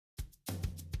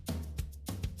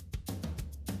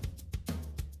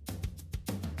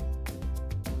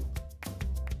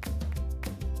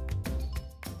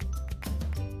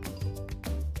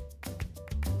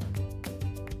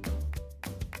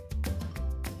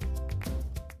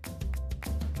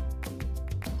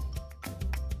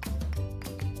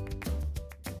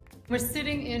We're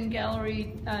sitting in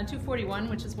Gallery 241,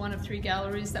 which is one of 3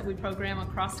 galleries that we program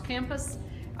across campus.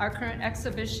 Our current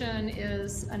exhibition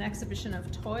is an exhibition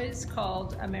of toys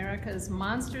called America's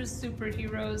Monsters,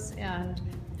 Superheroes, and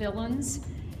Villains.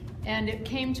 And it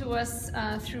came to us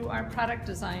through our product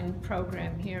design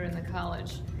program here in the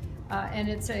college. And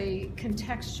it's a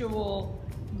contextual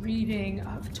reading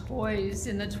of toys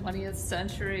in the 20th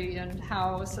century and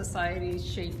how society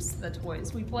shapes the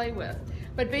toys we play with.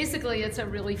 But basically, it's a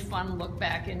really fun look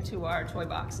back into our toy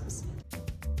boxes.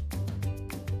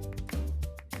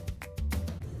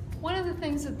 One of the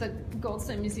things that the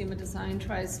Goldstein Museum of Design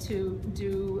tries to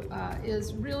do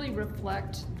is really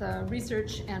reflect the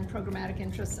research and programmatic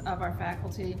interests of our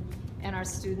faculty and our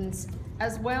students,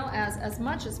 as well as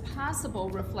much as possible,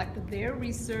 reflect their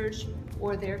research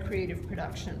or their creative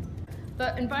production.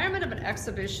 The environment of an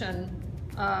exhibition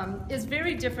is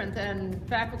very different than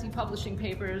faculty publishing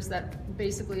papers that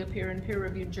basically appear in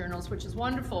peer-reviewed journals, which is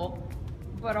wonderful,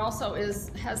 but also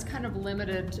has kind of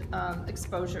limited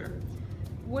exposure.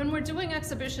 When we're doing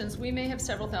exhibitions, we may have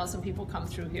several thousand people come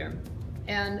through here,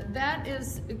 and that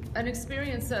is an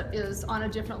experience that is on a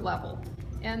different level.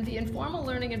 And the informal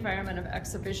learning environment of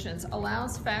exhibitions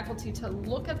allows faculty to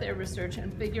look at their research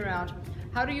and figure out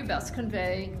how do you best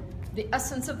convey the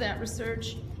essence of that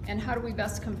research, and how do we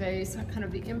best convey some kind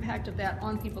of the impact of that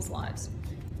on people's lives.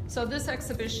 So this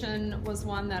exhibition was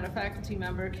one that a faculty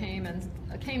member came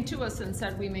to us and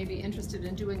said we may be interested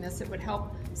in doing this. It would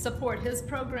help support his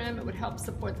program. It would help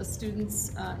support the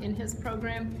students in his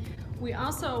program. We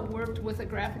also worked with a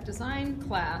graphic design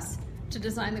class to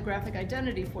design the graphic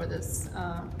identity for this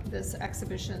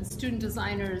exhibition. Student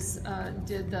designers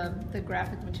did the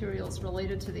graphic materials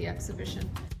related to the exhibition.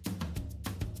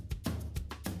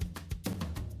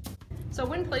 So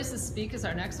When Places Speak is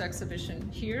our next exhibition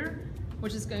here,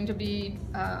 which is going to be,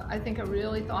 I think, a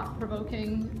really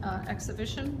thought-provoking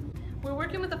exhibition. We're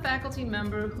working with a faculty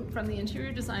member from the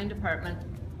Interior Design Department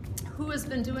who has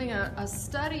been doing a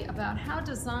study about how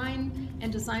design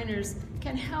and designers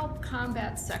can help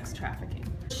combat sex trafficking.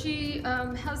 She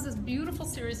has this beautiful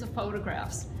series of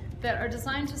photographs that are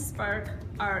designed to spark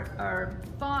our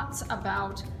thoughts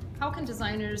about how can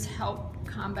designers help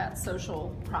combat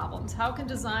social problems? How can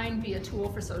design be a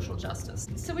tool for social justice?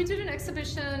 So we did an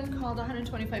exhibition called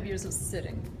 125 Years of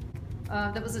Sitting.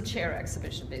 That was a chair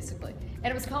exhibition, basically.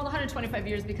 And it was called 125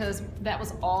 years because that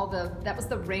was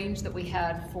the range that we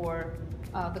had for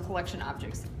the collection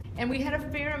objects. And we had a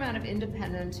fair amount of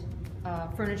independent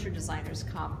furniture designers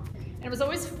come. And it was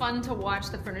always fun to watch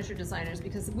the furniture designers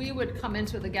because we would come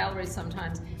into the gallery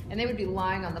sometimes and they would be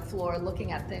lying on the floor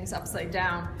looking at things upside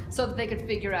down so that they could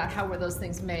figure out how were those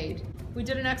things made. We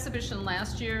did an exhibition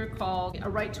last year called A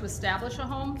Right to Establish a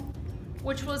Home,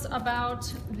 which was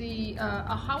about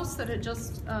a house that had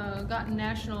just gotten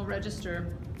National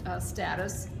Register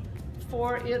status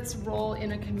for its role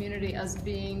in a community as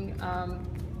being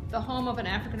the home of an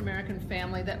African-American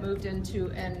family that moved into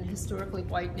an historically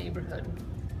white neighborhood,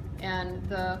 and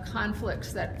the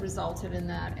conflicts that resulted in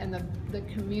that, and the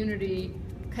community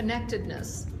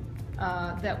connectedness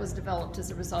that was developed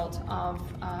as a result of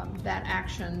that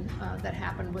action that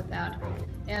happened with that.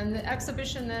 And the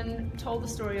exhibition then told the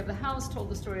story of the house, told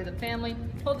the story of the family,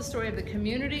 told the story of the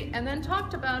community, and then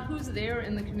talked about who's there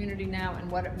in the community now and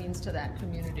what it means to that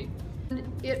community.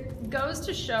 And it goes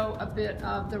to show a bit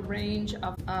of the range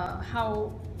of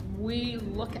how we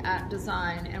look at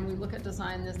design, and we look at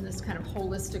design in this kind of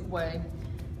holistic way.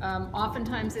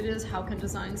 Oftentimes it is, how can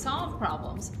design solve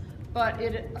problems? But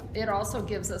it also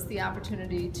gives us the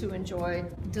opportunity to enjoy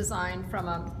design from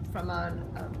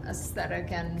an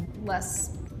aesthetic and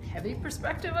less heavy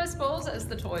perspective, I suppose, as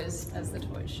the toys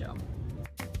show.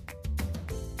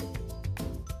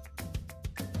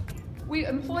 We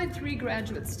employed 3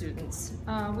 graduate students.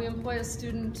 We employ a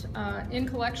student in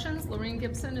collections. Lorraine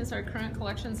Gibson is our current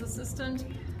collections assistant.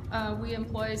 We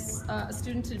employ a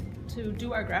student to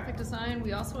do our graphic design.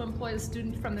 We also employ a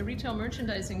student from the retail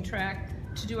merchandising track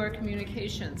to do our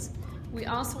communications. We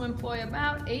also employ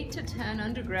about 8 to 10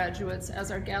 undergraduates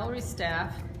as our gallery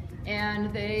staff,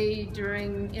 and they,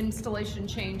 during installation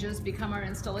changes, become our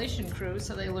installation crew,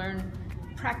 so they learn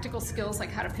practical skills like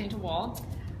how to paint a wall.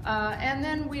 And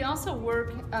then we also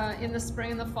work in the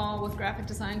spring and the fall with graphic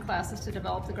design classes to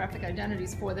develop the graphic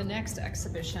identities for the next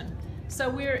exhibition. So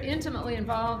we're intimately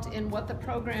involved in what the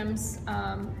program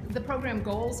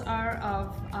goals are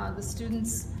of the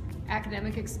students'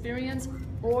 academic experience,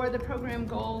 or the program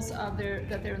goals of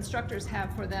that their instructors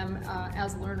have for them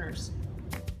as learners.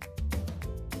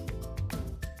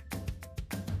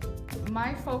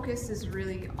 My focus is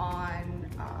really on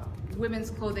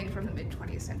women's clothing from the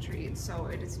mid-20th century, and so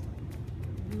it is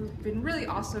been really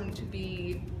awesome to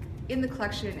be in the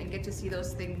collection and get to see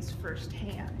those things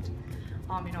firsthand.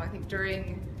 I think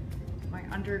during my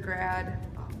undergrad,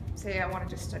 say I wanted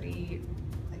to study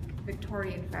like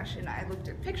Victorian fashion, I looked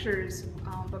at pictures,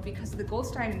 but because of the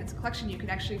Goldstein and its collection, you can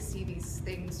actually see these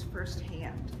things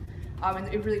firsthand. And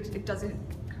it doesn't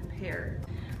compare.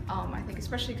 I think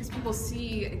especially because people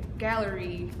see a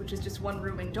gallery, which is just one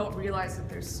room, and don't realize that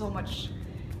there's so much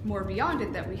more beyond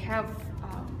it, that we have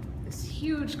this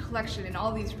huge collection and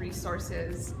all these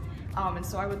resources. And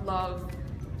so I would love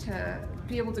to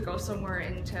be able to go somewhere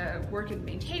and to work in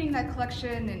maintaining that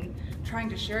collection and trying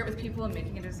to share it with people and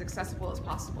making it as accessible as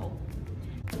possible.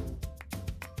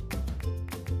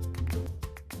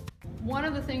 One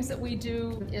of the things that we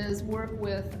do is work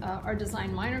with our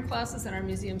design minor classes and our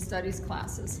museum studies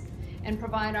classes, and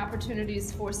provide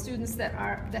opportunities for students that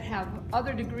have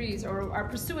other degrees or are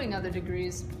pursuing other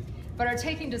degrees, but are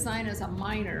taking design as a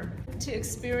minor, to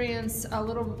experience a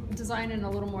little design in a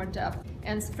little more depth.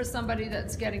 And for somebody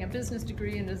that's getting a business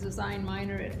degree and a design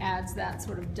minor, it adds that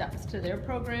sort of depth to their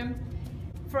program.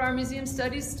 For our museum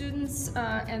studies students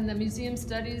and the museum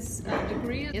studies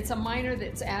degree, it's a minor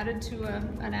that's added to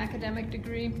an academic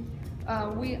degree.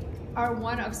 We are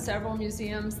one of several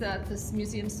museums that this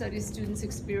museum studies students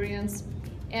experience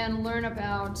and learn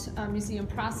about museum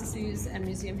processes and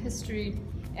museum history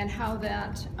and how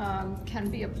that can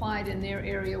be applied in their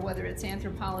area, whether it's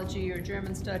anthropology or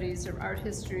German studies or art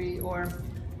history or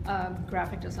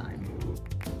graphic design.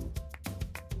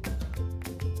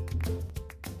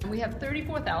 We have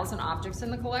 34,000 objects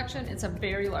in the collection. It's a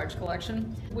very large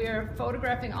collection. We're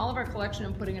photographing all of our collection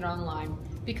and putting it online,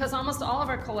 because almost all of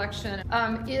our collection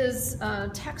is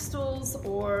textiles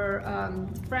or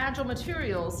fragile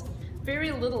materials.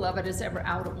 Very little of it is ever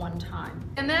out at one time.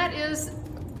 And that is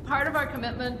part of our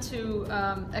commitment to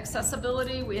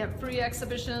accessibility. We have free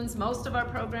exhibitions. Most of our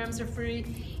programs are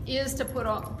free, is to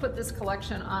put this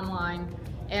collection online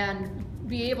and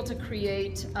be able to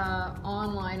create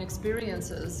online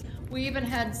experiences. We even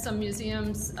had some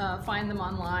museums find them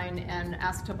online and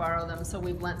ask to borrow them, so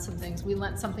we've lent some things. We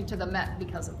lent something to the Met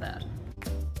because of that.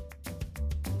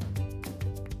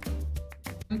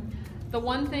 The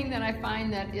one thing that I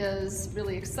find that is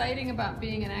really exciting about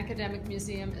being an academic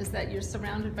museum is that you're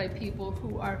surrounded by people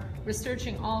who are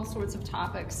researching all sorts of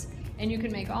topics, and you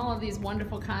can make all of these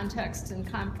wonderful contexts and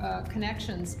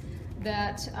connections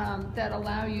that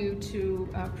allow you to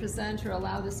present, or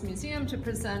allow this museum to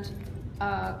present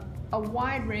a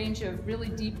wide range of really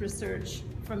deep research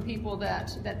from people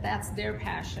that's their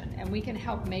passion, and we can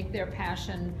help make their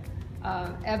passion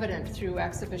evident through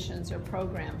exhibitions or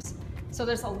programs. So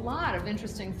there's a lot of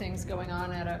interesting things going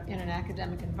on in an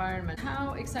academic environment.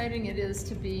 How exciting it is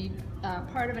to be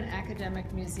part of an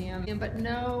academic museum, but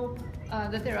know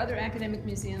that there are other academic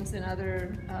museums at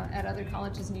other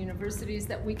colleges and universities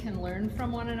that we can learn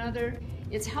from one another.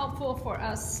 It's helpful for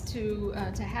us to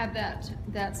have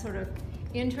that sort of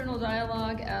internal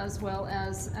dialogue, as well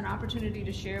as an opportunity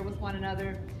to share with one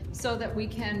another, so that we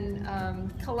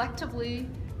can collectively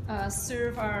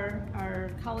serve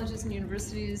our colleges and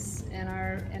universities and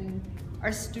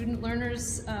our student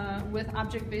learners with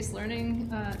object-based learning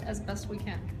as best we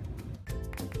can.